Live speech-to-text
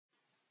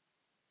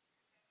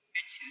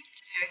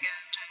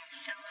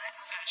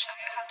going to show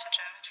you how to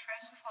draw it.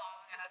 First of all,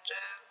 we're going to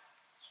draw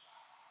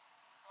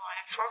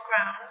line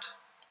foreground,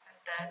 and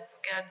then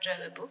we're going to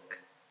draw the book.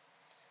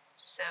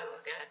 So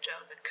we're going to draw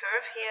the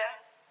curve here,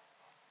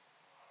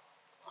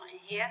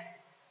 line here,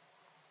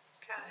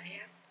 curve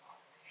here,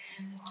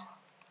 and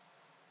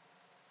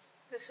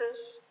this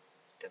is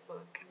the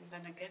book. And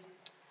then again,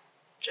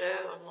 draw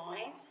a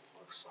line,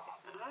 looks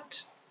like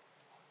that,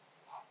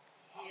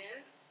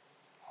 here.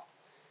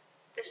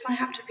 This line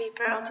have to be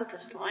parallel to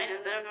this line,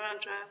 and then I'm going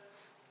to draw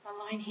a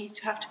line here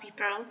to have to be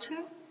parallel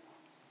to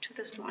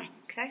this line,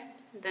 okay?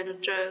 And then I'll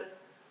draw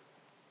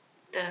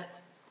the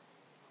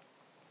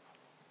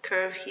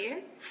curve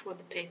here for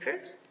the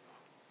papers.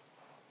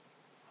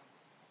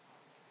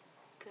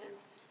 Then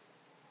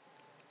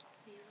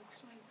it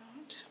looks like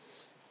that.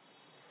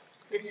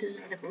 This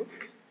is the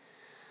book.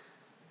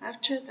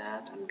 After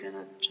that, I'm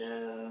gonna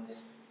draw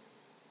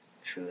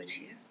fruit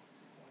here.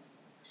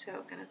 So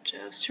I'm gonna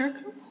draw a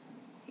circle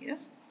here.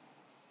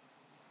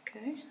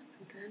 Okay,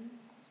 and then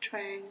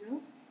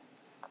triangle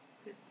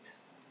with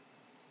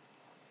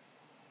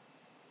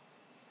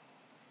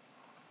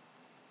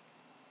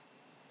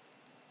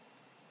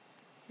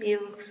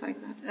it looks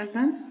like that, and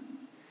then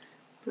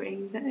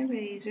bring the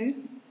eraser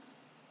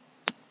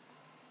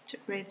to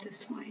erase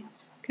these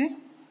lines. Okay,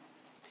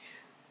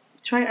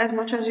 try as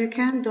much as you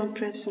can, don't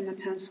press on the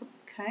pencil.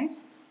 Okay,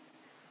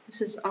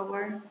 this is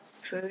our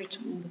fruit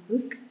on the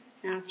book.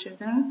 After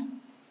that,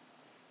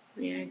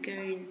 we are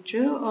going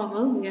to draw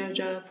oval. We are going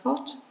to draw a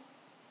pot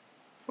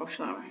for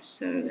flowers.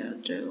 So we're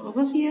going to draw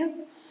oval here,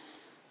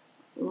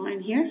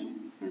 line here,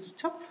 and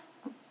stop.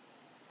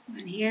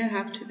 And here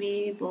have to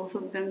be both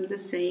of them the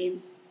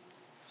same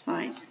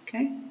size,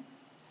 okay?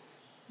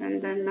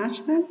 And then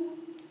match them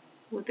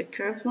with the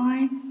curved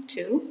line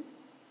too.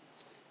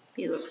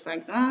 It looks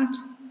like that.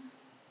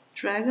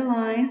 Drag a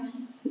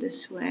line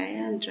this way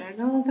and drag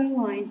another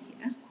line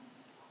here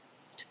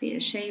to be a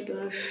shape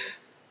of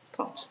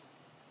pot.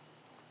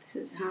 This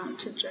is how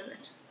to draw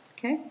it,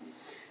 okay?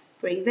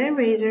 Bring the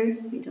eraser.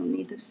 We don't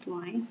need this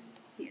line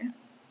here,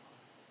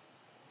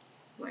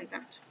 like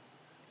that,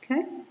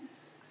 okay?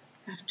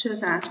 After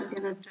that, we're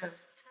gonna draw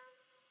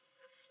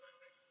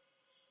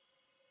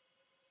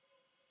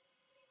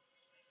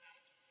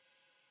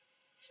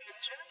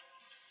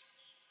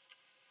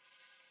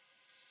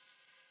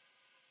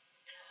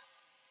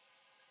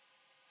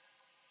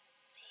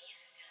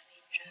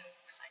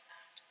looks like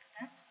that. And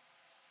then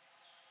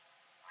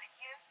line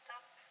here,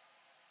 stop,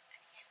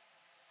 and here.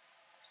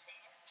 See,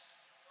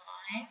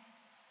 line,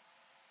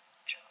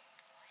 drop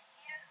line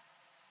here,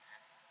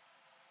 and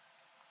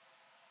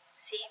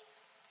see,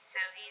 so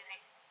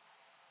easy.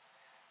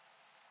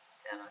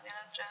 So I'm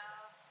gonna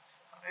draw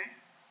or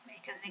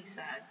make a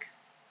zigzag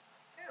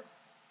through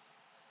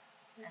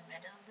in the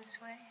middle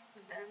this way,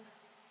 and then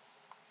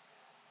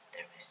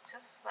the rest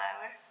of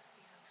flower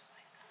looks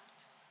like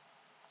that.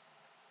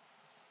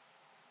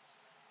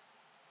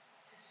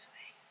 This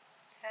way,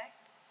 okay?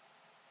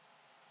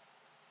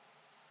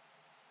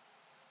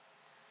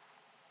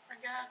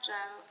 We're gonna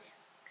draw,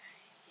 okay,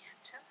 here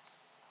too.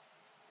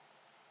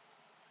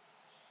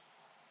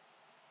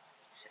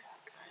 So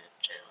I'm gonna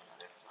draw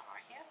another flower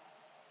here.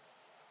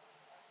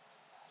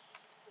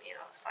 It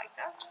looks like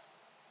that.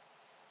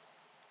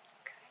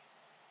 Okay.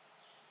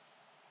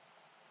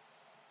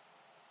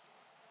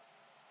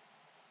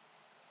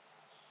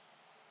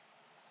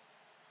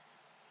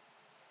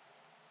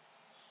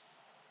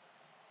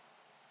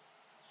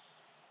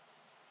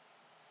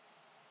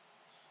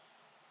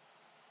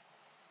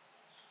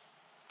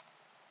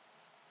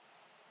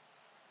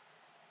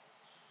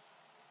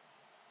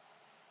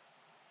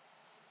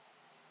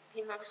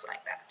 It looks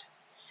like that.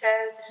 So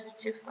this is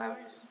two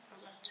flowers. I'm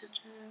about to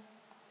draw.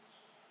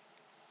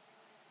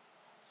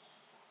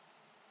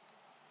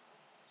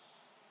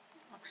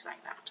 Looks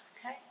like that,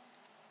 okay?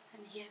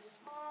 And here's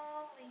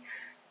small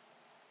leaf.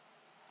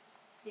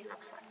 It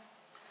looks like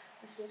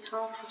that. This is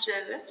how to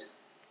draw it.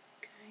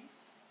 Okay.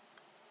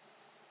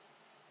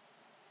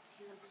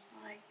 It looks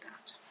like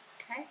that.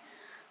 Okay.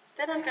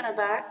 Then I'm gonna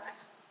back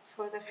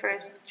for the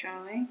first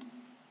drawing.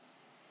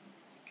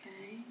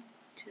 Okay.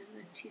 To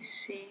let you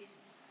see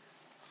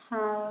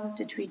how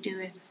did we do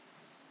it.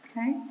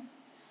 Okay. Okay,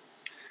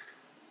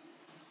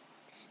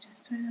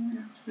 just wait a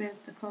minute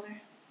with the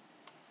color.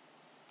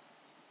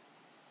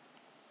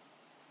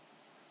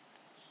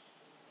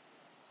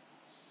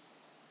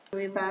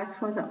 We're back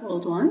for the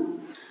old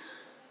one.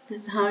 This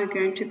is how you're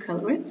going to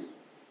color it.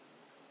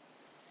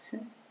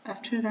 So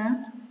after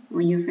that,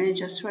 when you finish,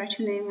 just write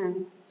your name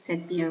and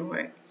send me your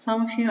work.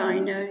 Some of you, I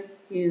know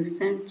you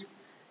sent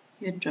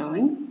your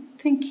drawing.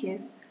 Thank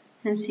you,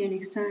 and see you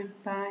next time.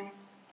 Bye.